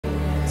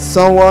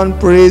Someone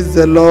praise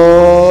the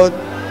Lord.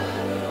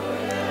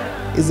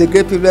 It's a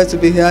great privilege to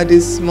be here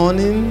this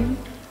morning,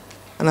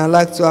 and I'd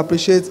like to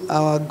appreciate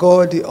our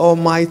God, the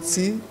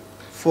Almighty,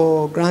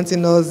 for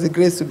granting us the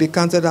grace to be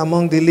counted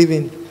among the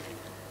living.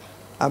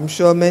 I'm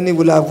sure many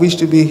will have wished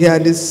to be here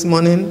this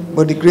morning,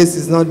 but the grace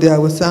is not there.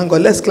 We thank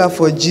God. Let's clap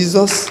for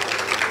Jesus.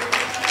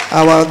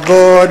 Our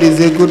God is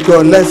a good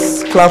God.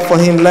 Let's clap for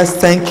him. Let's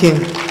thank him.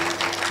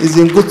 He's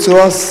been good to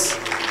us.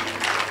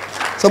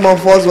 Some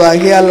of us were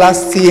here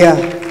last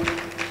year,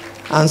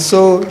 and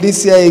so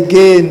this year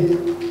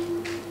again,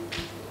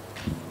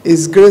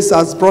 his grace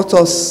has brought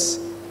us,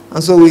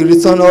 and so we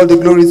return all the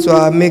glory to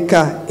our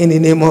Maker in the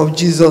name of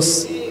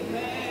Jesus.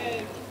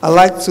 Amen. I'd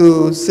like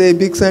to say a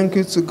big thank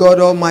you to God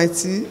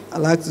Almighty. I'd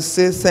like to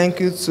say thank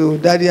you to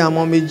Daddy and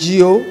Mommy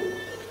Gio,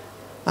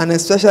 and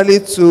especially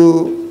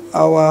to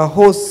our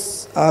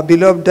hosts, our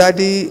beloved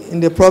Daddy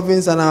in the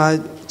province, and our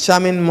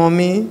charming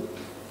Mommy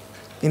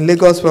in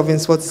Lagos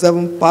Province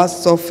 47,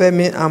 Pastor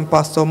Femi and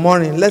Pastor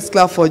Maureen. Let's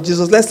clap for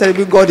Jesus. Let's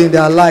celebrate God in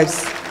their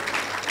lives.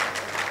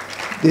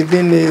 They've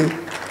been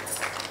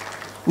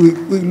we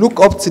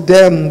look up to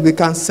them. We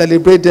can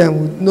celebrate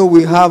them. We know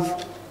we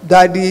have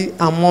Daddy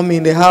and Mommy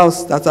in the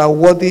house that are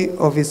worthy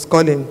of his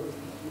calling.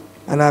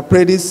 And I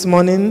pray this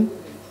morning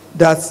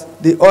that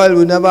the oil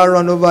will never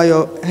run over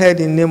your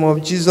head in the name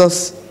of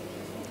Jesus.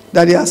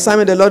 That the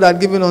assignment the Lord had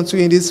given unto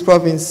you in this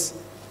province,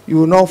 you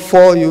will not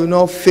fall, you will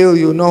not fail,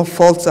 you will not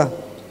falter.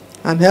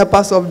 And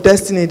helpers of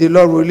destiny the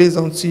Lord will release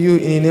unto you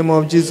in the name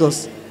of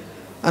Jesus.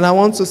 And I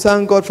want to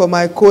thank God for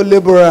my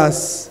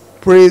co-laborers.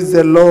 Praise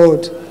the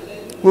Lord.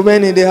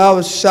 Women in the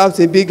house, shout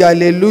a big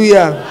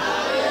hallelujah.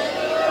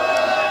 Hallelujah.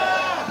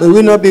 May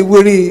we not be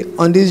weary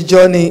on this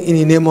journey in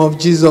the name of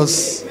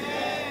Jesus.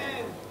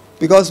 Amen.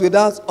 Because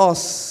without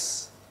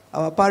us,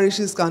 our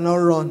parishes cannot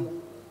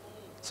run.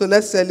 So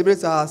let's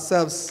celebrate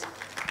ourselves.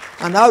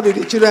 And how do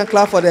the children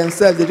clap for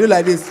themselves? They do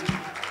like this.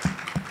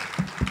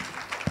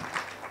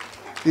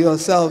 To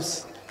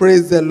yourselves.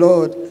 Praise the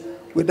Lord.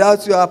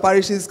 Without you, our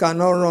parishes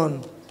cannot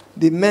run.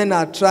 The men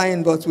are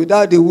trying, but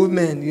without the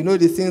women, you know,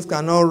 the things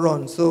cannot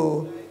run.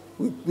 So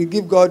we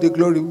give God the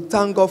glory. We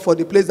thank God for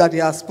the place that he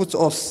has put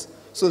us.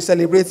 So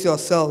celebrate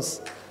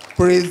yourselves.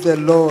 Praise the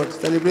Lord.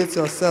 Celebrate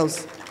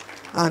yourselves.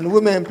 And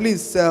women,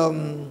 please,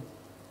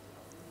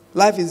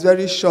 life is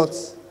very short.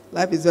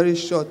 Life is very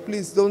short.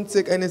 Please don't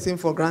take anything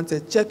for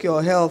granted. Check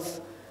your health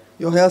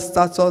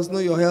status. Know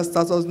your health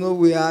status. Know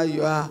where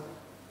you are.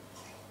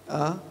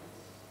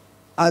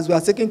 As we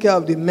are taking care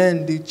of the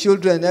men, the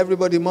children,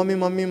 everybody, mommy,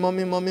 mommy,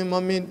 mommy, mommy,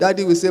 mommy.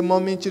 Daddy will say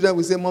mommy, children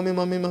will say mommy,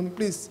 mommy, mommy.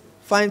 Please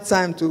find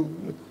time to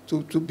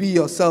be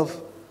yourself,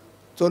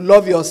 to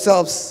love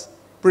yourselves.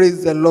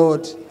 Praise the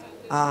Lord.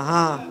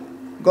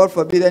 God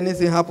forbid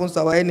anything happens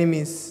to our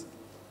enemies.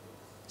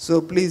 So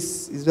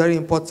please, it's very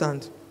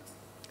important.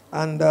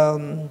 And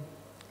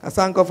I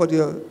thank God for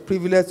the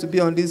privilege to be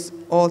on this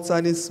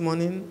altar this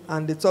morning.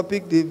 And the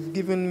topic they've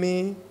given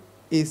me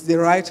is the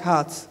right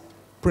heart.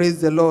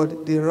 Praise the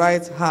Lord, the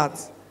right heart.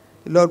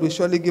 The Lord will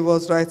surely give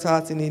us right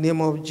heart in the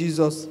name of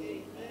Jesus.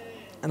 Amen.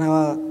 And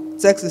our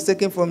text is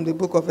taken from the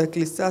book of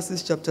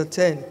Ecclesiastes chapter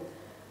 10.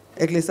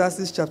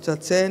 Ecclesiastes chapter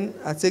 10,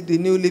 I take the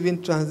New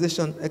Living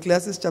Translation.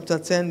 Ecclesiastes chapter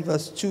 10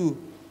 verse 2.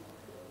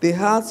 The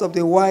hearts of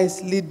the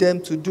wise lead them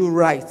to do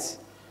right,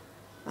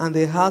 and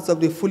the hearts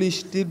of the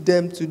foolish lead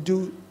them to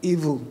do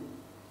evil.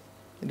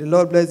 And the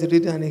Lord bless the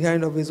reading and the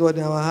hearing of his word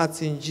in our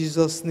hearts in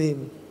Jesus'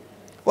 name.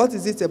 What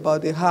is it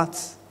about the heart?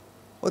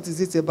 What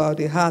is it about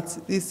the heart?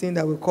 This thing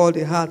that we call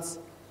the heart.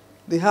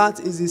 The heart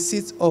is the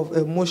seat of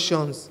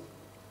emotions.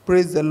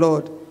 Praise the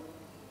Lord.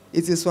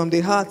 It is from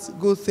the heart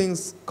good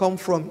things come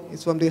from.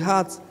 It's from the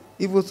heart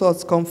evil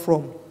thoughts come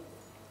from.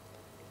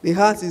 The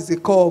heart is the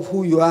core of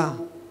who you are.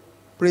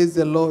 Praise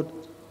the Lord.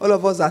 All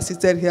of us are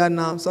seated here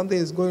now. Something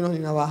is going on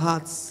in our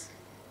hearts.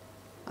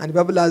 And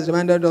the Bible has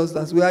reminded us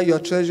that where your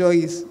treasure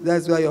is,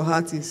 that's where your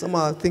heart is. Some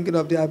are thinking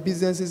of their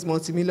businesses,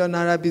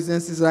 multimillionaire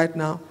businesses right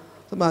now.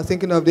 Some are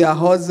thinking of their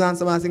husbands.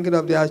 Some are thinking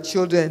of their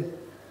children.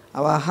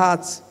 Our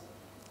heart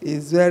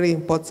is very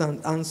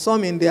important. And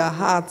some in their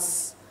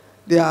hearts,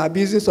 they are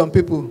abusing some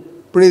people.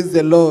 Praise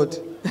the Lord.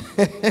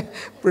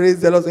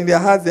 Praise the Lord. In their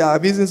hearts, they are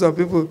abusing some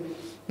people.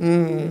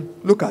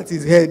 Look at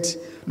his head.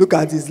 Look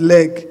at his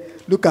leg.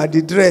 Look at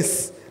the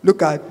dress.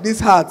 Look at this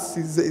heart.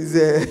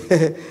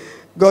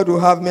 God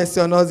will have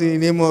mercy on us in the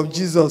name of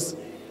Jesus.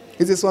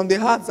 It is from the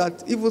heart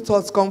that evil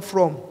thoughts come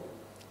from.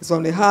 It's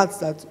from the heart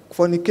that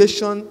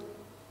fornication,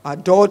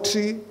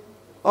 adultery,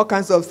 all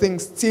kinds of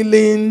things,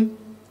 stealing,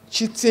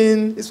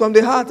 cheating, it's from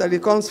the heart that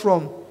it comes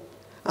from.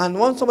 And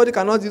once somebody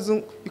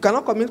you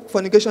cannot commit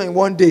fornication in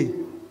one day.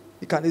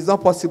 It's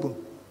not possible.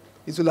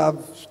 It will have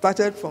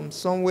started from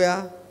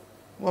somewhere.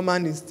 One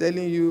man is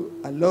telling you,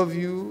 I love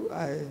you,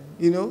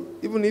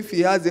 even if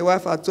he has a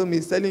wife at home,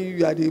 he's telling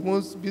you are the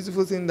most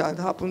beautiful thing that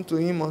happened to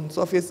him on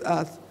surface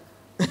earth.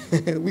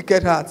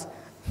 Wicked heart.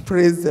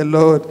 Praise the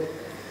Lord.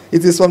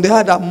 It is from the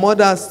heart that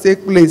murders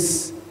take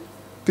place.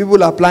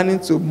 People are planning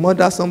to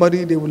murder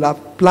somebody, they will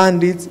have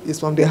planned it. It's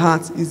from the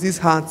heart. It's this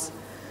heart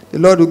The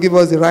Lord will give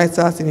us the right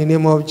heart in the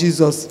name of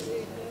Jesus.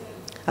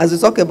 As we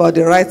talk about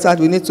the right heart,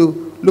 we need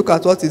to look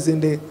at what is in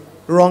the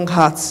wrong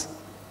heart.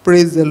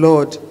 Praise the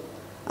Lord.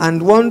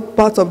 And one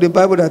part of the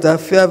Bible that I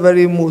fear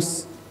very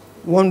most,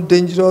 one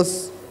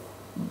dangerous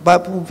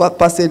Bible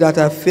passage that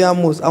I fear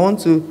most, I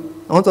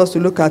want us to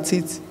look at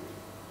it.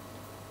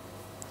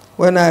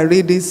 When I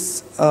read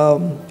this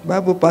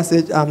Bible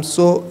passage, I'm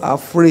so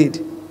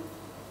afraid.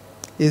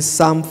 It's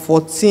Psalm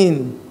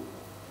 14.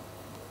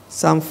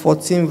 Psalm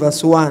 14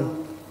 verse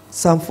 1.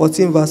 Psalm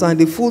 14 verse 1.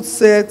 The fool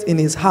said in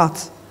his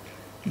heart,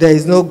 there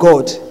is no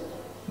God.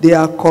 They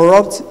are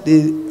corrupt.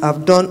 They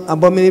have done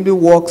abominable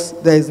works.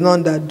 There is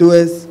none that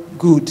doeth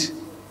good.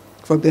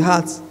 From the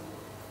heart.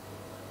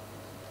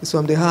 It's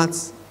from the heart.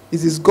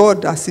 It is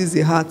God that sees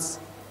the heart.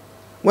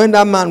 When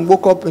that man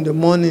woke up in the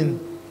morning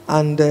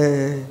and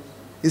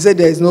he said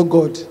there is no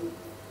God,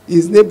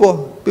 his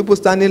neighbor, people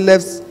standing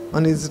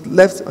on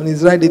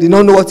his right, they did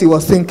not know what he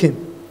was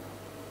thinking.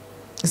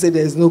 He said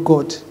there is no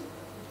God.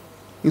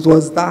 It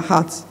was that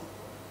heart.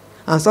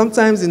 And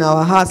sometimes in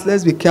our hearts,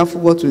 let's be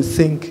careful what we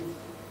think.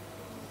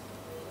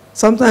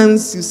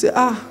 Sometimes you say,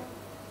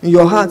 in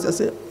your heart, you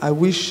say, I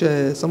wish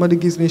somebody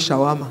gives me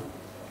shawarma.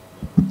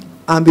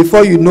 And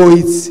before you know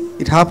it,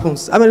 it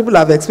happens. How many people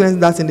have experienced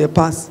that in the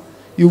past?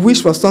 You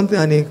wish for something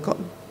and it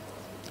comes.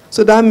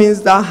 So that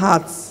means that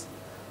heart,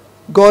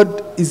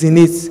 God is in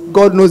it.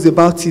 God knows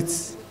about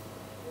it.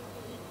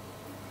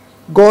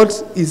 God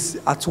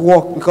is at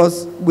work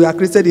because we are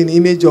created in the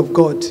image of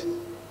God.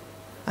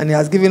 And He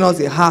has given us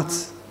a heart.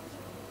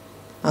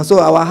 And so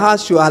our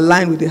hearts should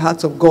align with the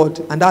heart of God.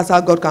 And that's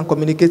how God can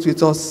communicate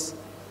with us.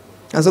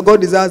 And so God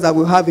desires that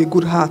we have a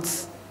good heart.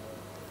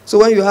 So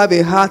when you have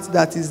a heart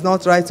that is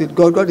not right with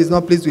God, God is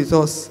not pleased with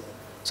us.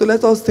 So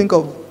let us think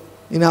of,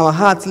 in our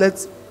hearts,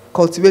 let's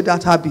cultivate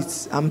that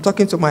habit. I'm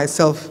talking to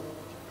myself.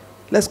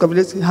 Let's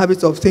cultivate the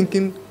habit of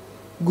thinking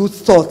good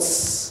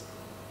thoughts.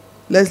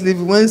 Let's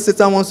live. When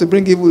Satan wants to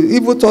bring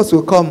evil thoughts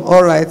will come.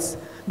 All right,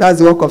 that's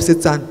the work of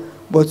Satan.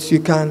 But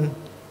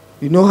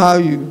you know how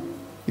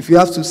if you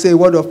have to say a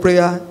word of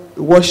prayer,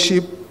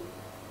 worship.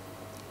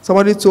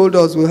 Somebody told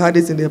us, we had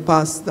it in the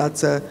past,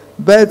 that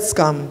birds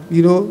can,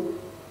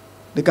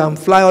 they can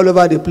fly all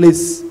over the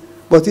place.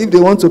 But if they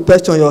want to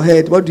perch on your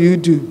head, what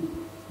do?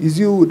 Is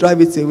you will drive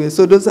it away.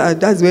 So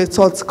that's where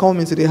thoughts come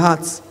into the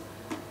heart.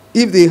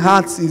 If the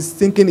heart is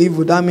thinking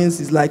evil, that means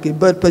it's like a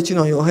bird perching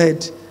on your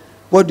head.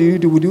 What do?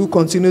 Would you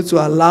continue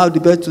to allow the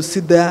bird to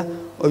sit there?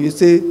 Or you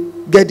say,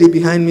 get thee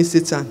behind me,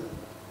 Satan.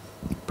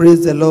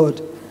 Praise the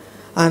Lord.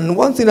 And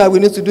one thing that we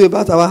need to do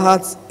about our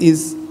hearts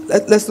is,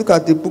 let's look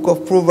at the book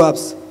of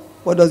Proverbs.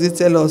 What does it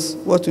tell us?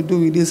 What to do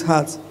with this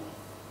heart?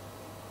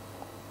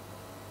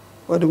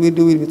 What do we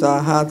do with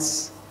our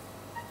hearts?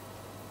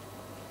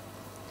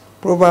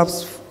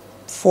 Proverbs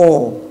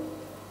 4.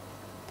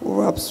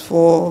 Proverbs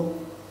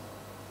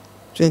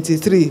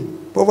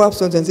 4:23.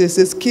 Proverbs 4:23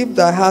 says, keep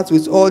thy heart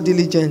with all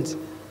diligence,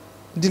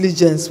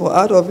 for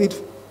out of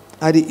it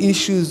are the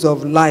issues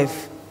of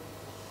life.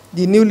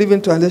 The New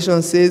Living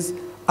Translation says,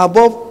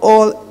 above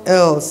all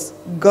else,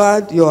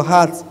 guard your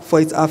heart, for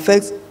it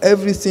affects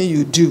everything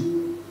you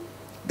do.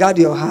 Guard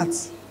your heart.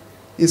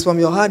 It's from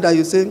your heart that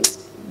you say,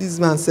 this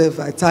man self,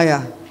 I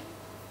tire.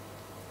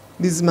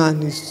 This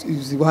man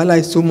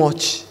is too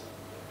much.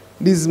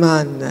 This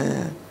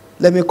man,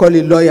 let me call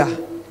a lawyer.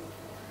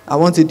 I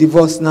want a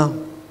divorce now.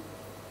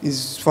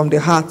 It's from the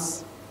heart.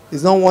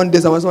 It's not one day,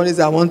 I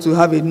want to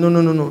have it.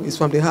 No. It's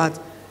from the heart.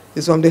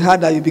 It's from the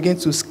heart that you begin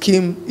to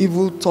scheme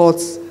evil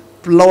thoughts,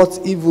 plot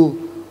evil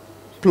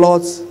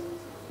plots,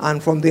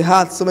 and from the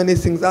heart, so many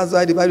things. That's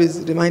why the Bible is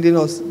reminding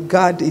us,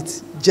 guard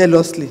it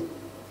jealously.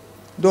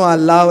 Don't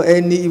allow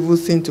any evil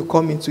thing to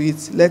come into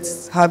it.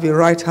 Let's have a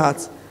right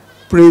heart.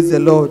 Praise the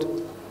Lord.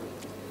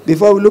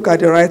 Before we look at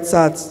the right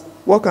heart,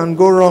 what can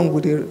go wrong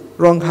with the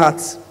wrong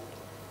heart?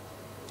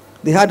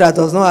 The heart that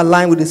does not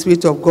align with the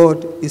Spirit of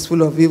God is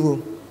full of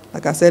evil.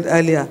 Like I said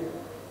earlier,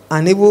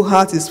 an evil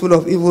heart is full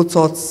of evil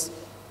thoughts.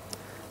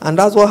 And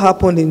that's what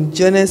happened in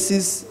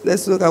Genesis.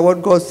 Let's look at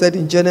what God said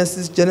in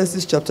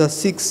Genesis chapter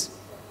 6.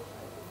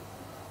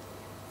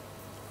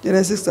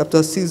 Genesis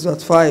chapter 6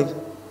 verse 5.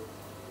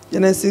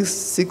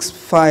 Genesis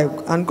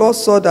 6:5. And God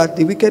saw that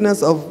the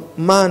wickedness of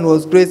man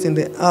was great in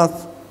the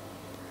earth,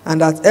 and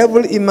that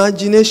every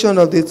imagination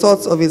of the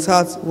thoughts of his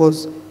heart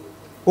was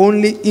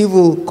only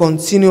evil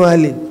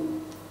continually.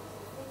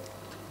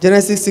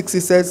 Genesis 6,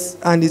 it says,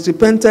 and it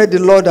repented the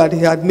Lord that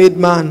he had made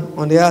man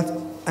on the earth,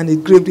 and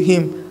it grieved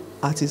him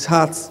at his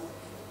heart.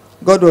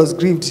 God was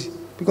grieved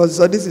because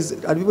so this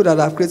is the people that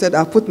I've created.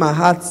 I put my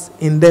heart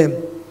in them,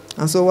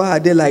 and so why are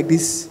they like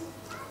this?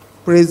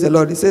 Praise the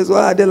Lord. He says,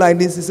 why are they like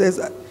this? He says,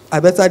 I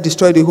better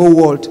destroy the whole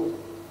world.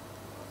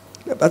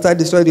 I better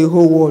destroy the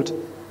whole world.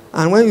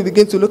 And when we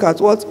begin to look at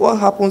what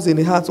happens in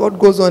the heart, what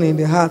goes on in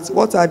the heart,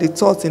 what are the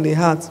thoughts in the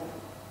heart?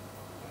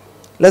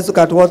 Let's look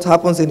at what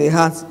happens in the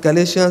heart.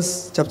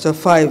 Galatians chapter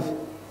 5.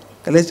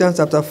 Galatians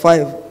chapter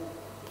 5.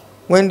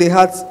 When the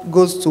heart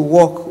goes to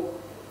work,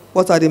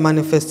 what are the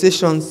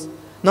manifestations?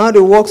 Now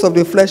the works of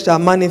the flesh are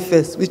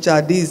manifest, which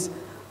are these: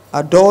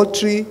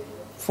 adultery,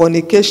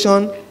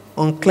 fornication,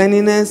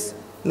 uncleanness,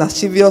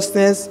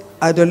 lasciviousness,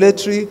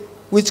 idolatry,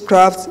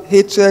 witchcraft,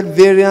 hatred,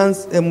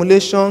 variance,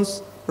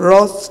 emulations,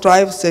 wrath,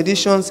 strife,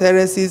 seditions,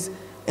 heresies,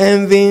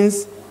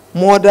 envyings,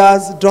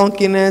 murders,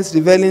 drunkenness,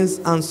 revelings,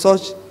 and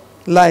such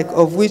like,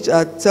 of which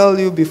I tell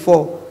you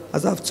before,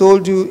 as I've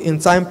told you in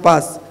time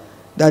past,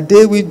 that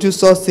they which do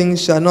such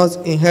things shall not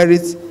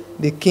inherit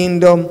the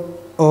kingdom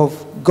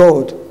of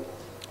God.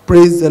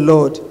 Praise the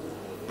Lord.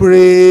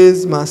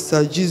 Praise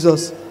Master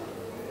Jesus.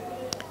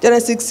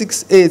 Genesis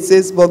 6:8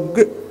 says,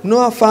 but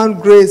Noah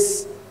found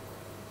grace.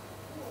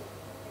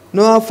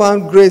 Noah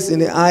found grace in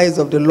the eyes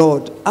of the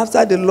Lord.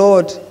 After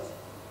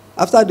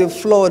the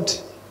flood,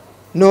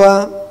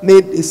 Noah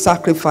made a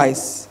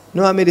sacrifice.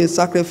 Noah made a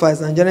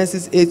sacrifice, and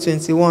Genesis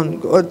 8:21,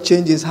 God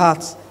changed his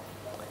heart.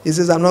 He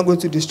says, I'm not going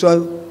to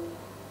destroy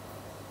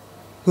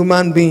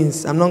human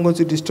beings. I'm not going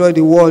to destroy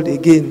the world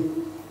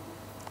again.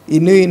 He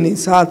knew in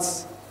his heart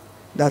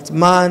that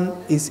man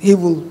is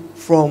evil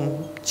from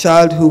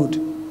childhood.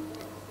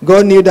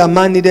 God knew that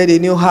man needed a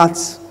new heart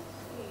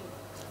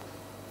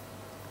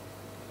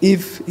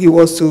if he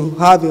was to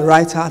have a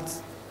right heart.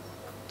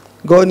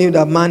 God knew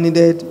that man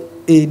needed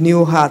a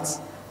new heart.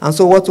 And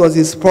so what was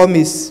his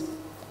promise?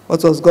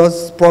 What was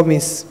God's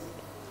promise?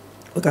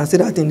 We can see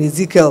that in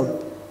Ezekiel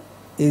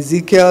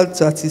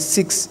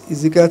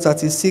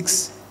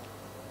 36,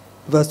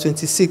 verse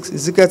 26.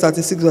 Ezekiel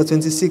 36, verse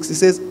 26. It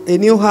says, a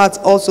new heart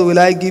also will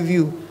I give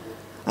you,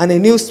 and a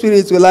new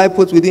spirit will I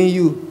put within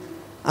you,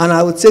 and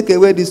I will take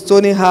away the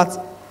stony heart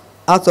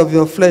out of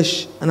your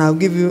flesh, and I will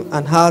give you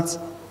an heart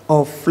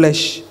of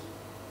flesh.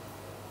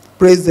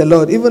 Praise the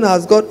Lord. Even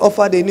as God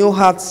offered a new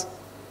heart,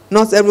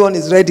 not everyone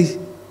is ready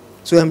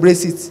to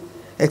embrace it,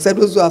 except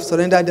those who have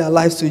surrendered their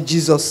lives to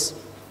Jesus.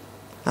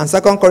 And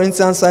 2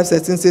 Corinthians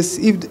 5:13 says,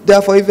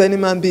 therefore, if any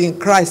man be in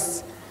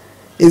Christ,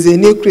 is a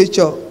new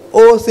creature,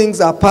 all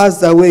things are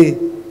passed away.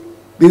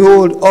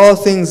 Behold, all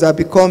things are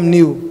become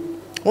new.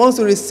 Once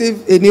you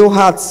receive a new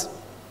heart,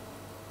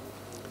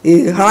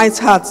 a right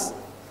heart,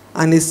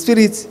 and a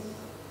spirit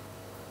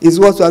is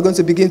what we are going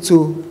to begin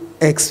to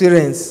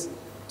experience.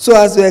 So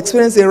as we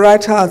experience a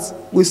right heart,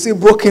 we see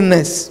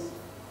brokenness,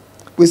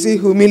 we see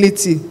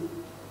humility,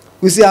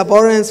 we see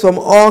abhorrence from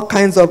all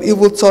kinds of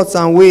evil thoughts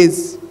and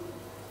ways.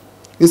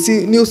 You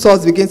see new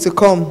thoughts begin to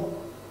come,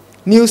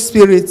 new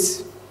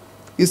spirits.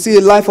 You see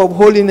a life of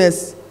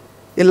holiness,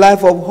 a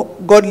life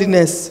of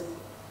godliness.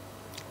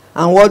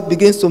 And what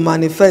begins to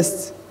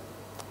manifest?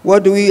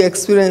 What do we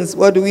experience?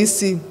 What do we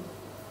see?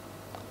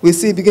 We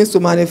see it begins to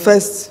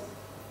manifest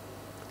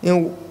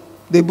in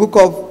the book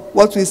of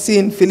what we see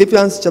in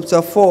Philippians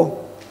chapter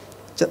 4.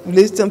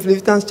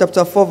 Philippians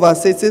chapter 4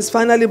 verse 8. It says,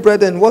 finally,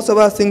 brethren,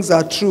 whatsoever things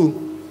are true,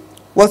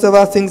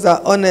 whatsoever things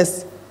are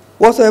honest,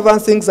 whatsoever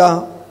things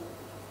are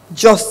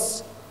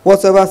just,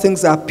 whatsoever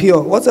things are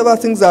pure, whatsoever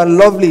things are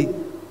lovely,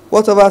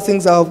 whatsoever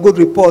things are of good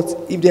report,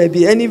 if there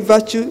be any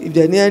virtue, if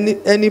there be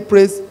any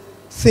praise,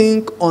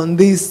 think on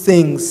these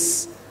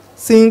things.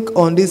 Think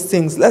on these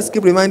things. Let's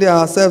keep reminding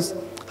ourselves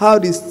how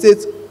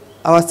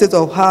our state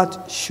of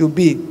heart should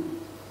be.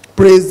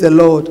 Praise the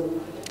Lord.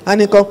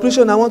 And in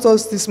conclusion, I want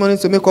us this morning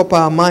to make up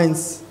our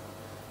minds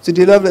to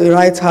develop the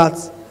right heart.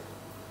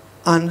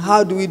 And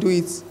how do we do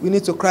it? We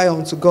need to cry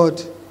unto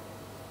God.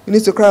 We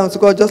need to cry unto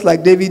God just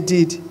like David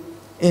did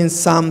in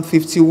Psalm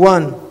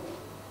 51.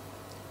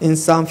 In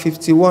Psalm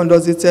 51,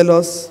 does it tell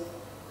us?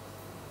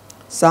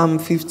 Psalm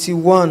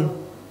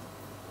 51,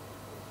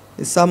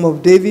 the Psalm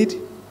of David.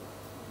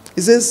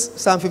 It says,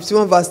 Psalm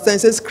 51 verse 10, it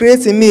says,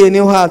 create in me a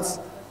new heart,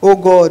 O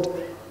God,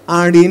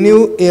 and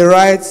renew a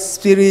right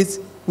spirit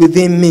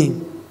within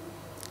me.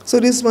 So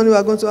this morning we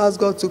are going to ask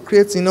God to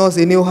create in us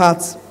a new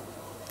heart.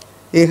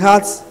 A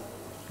heart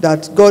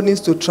that God needs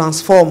to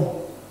transform.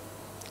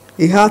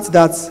 A heart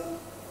that,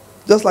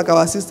 just like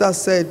our sister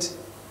said,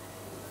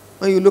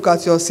 when you look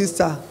at your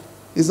sister,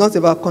 it's not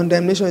about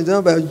condemnation, it's not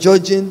about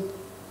judging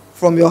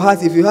from your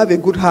heart. If you have a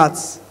good heart,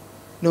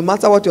 no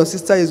matter what your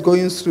sister is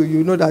going through,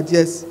 you know that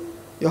yes,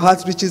 your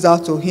heart reaches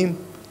out to him,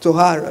 to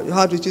her. Your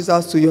heart reaches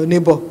out to your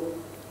neighbor.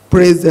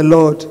 Praise the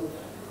Lord.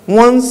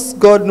 Once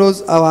God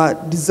knows our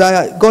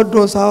desire, God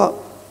knows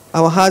how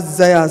our heart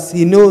desires.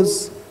 He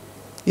knows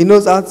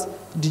the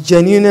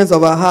genuineness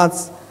of our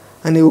hearts,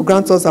 and he will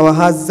grant us our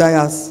heart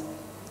desires.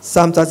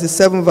 Psalm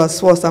 37 verse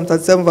 4, Psalm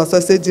 37 verse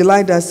 4 says,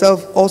 delight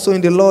thyself also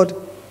in the Lord,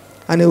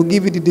 and he will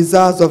give you the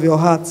desires of your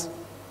heart.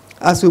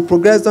 As we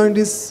progress during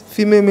this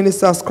female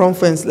ministers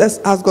conference, let's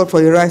ask God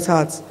for a right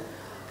heart,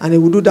 and he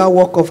will do that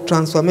work of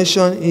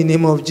transformation in the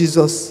name of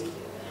Jesus.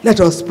 Let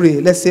us pray.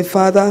 Let's say,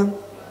 Father,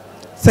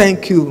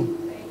 thank you.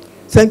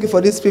 Thank you for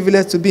this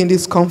privilege to be in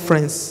this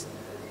conference.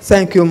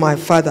 Thank you, my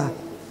Father.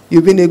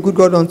 You've been a good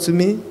God unto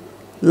me.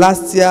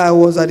 Last year I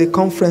was at the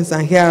conference,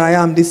 and here I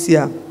am this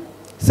year.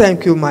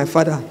 Thank you, my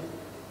Father.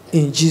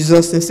 In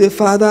Jesus' name, say,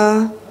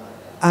 Father,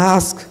 I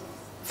ask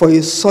for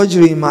a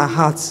surgery in my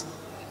heart.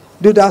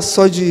 Do that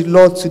surgery,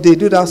 Lord, today.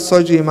 Do that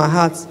surgery in my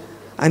heart.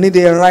 I need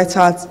a right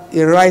heart,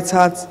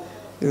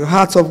 a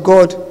heart of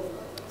God.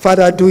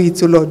 Father, do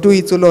it, O Lord. Do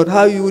it, O Lord.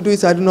 How you will do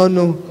it, I do not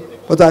know.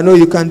 But I know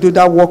you can do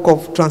that work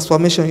of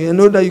transformation. You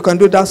know that you can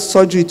do that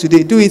surgery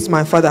today. Do it,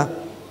 my Father.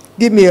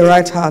 Give me a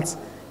right heart.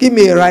 Give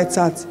me a right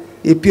heart,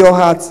 a pure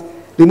heart.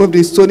 Remove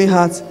the stony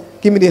heart.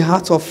 Give me the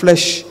heart of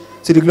flesh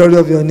to the glory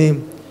of your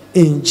name.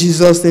 In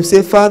Jesus' name.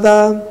 Say,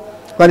 Father,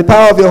 by the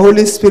power of your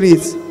Holy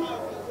Spirit,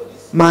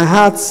 my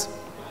heart,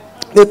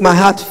 make my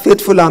heart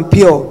faithful and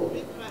pure.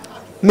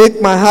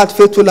 Make my heart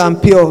faithful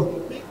and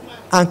pure.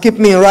 And keep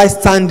me in right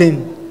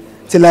standing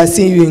till I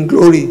see you in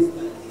glory.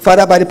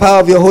 Father, by the power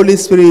of your Holy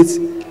Spirit,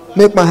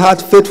 make my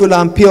heart faithful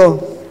and pure.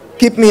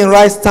 Keep me in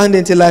right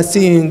standing till I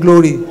see you in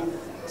glory.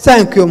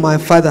 Thank you, my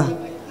Father.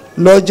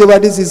 Lord Jehovah,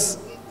 this is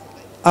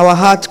our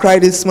heart cry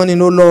this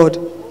morning, O Lord.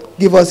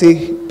 Give us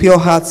a pure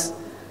heart.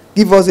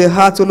 Give us a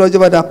heart, O Lord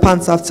Jehovah, that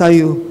pants after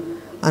you.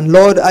 And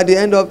Lord, at the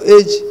end of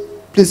age,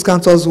 please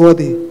count us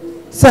worthy.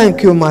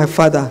 Thank you, my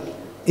Father.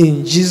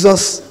 In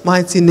Jesus'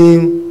 mighty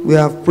name we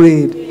have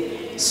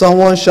prayed.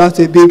 Someone shout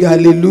a big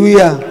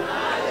hallelujah.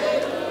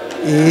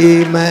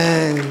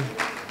 Amen.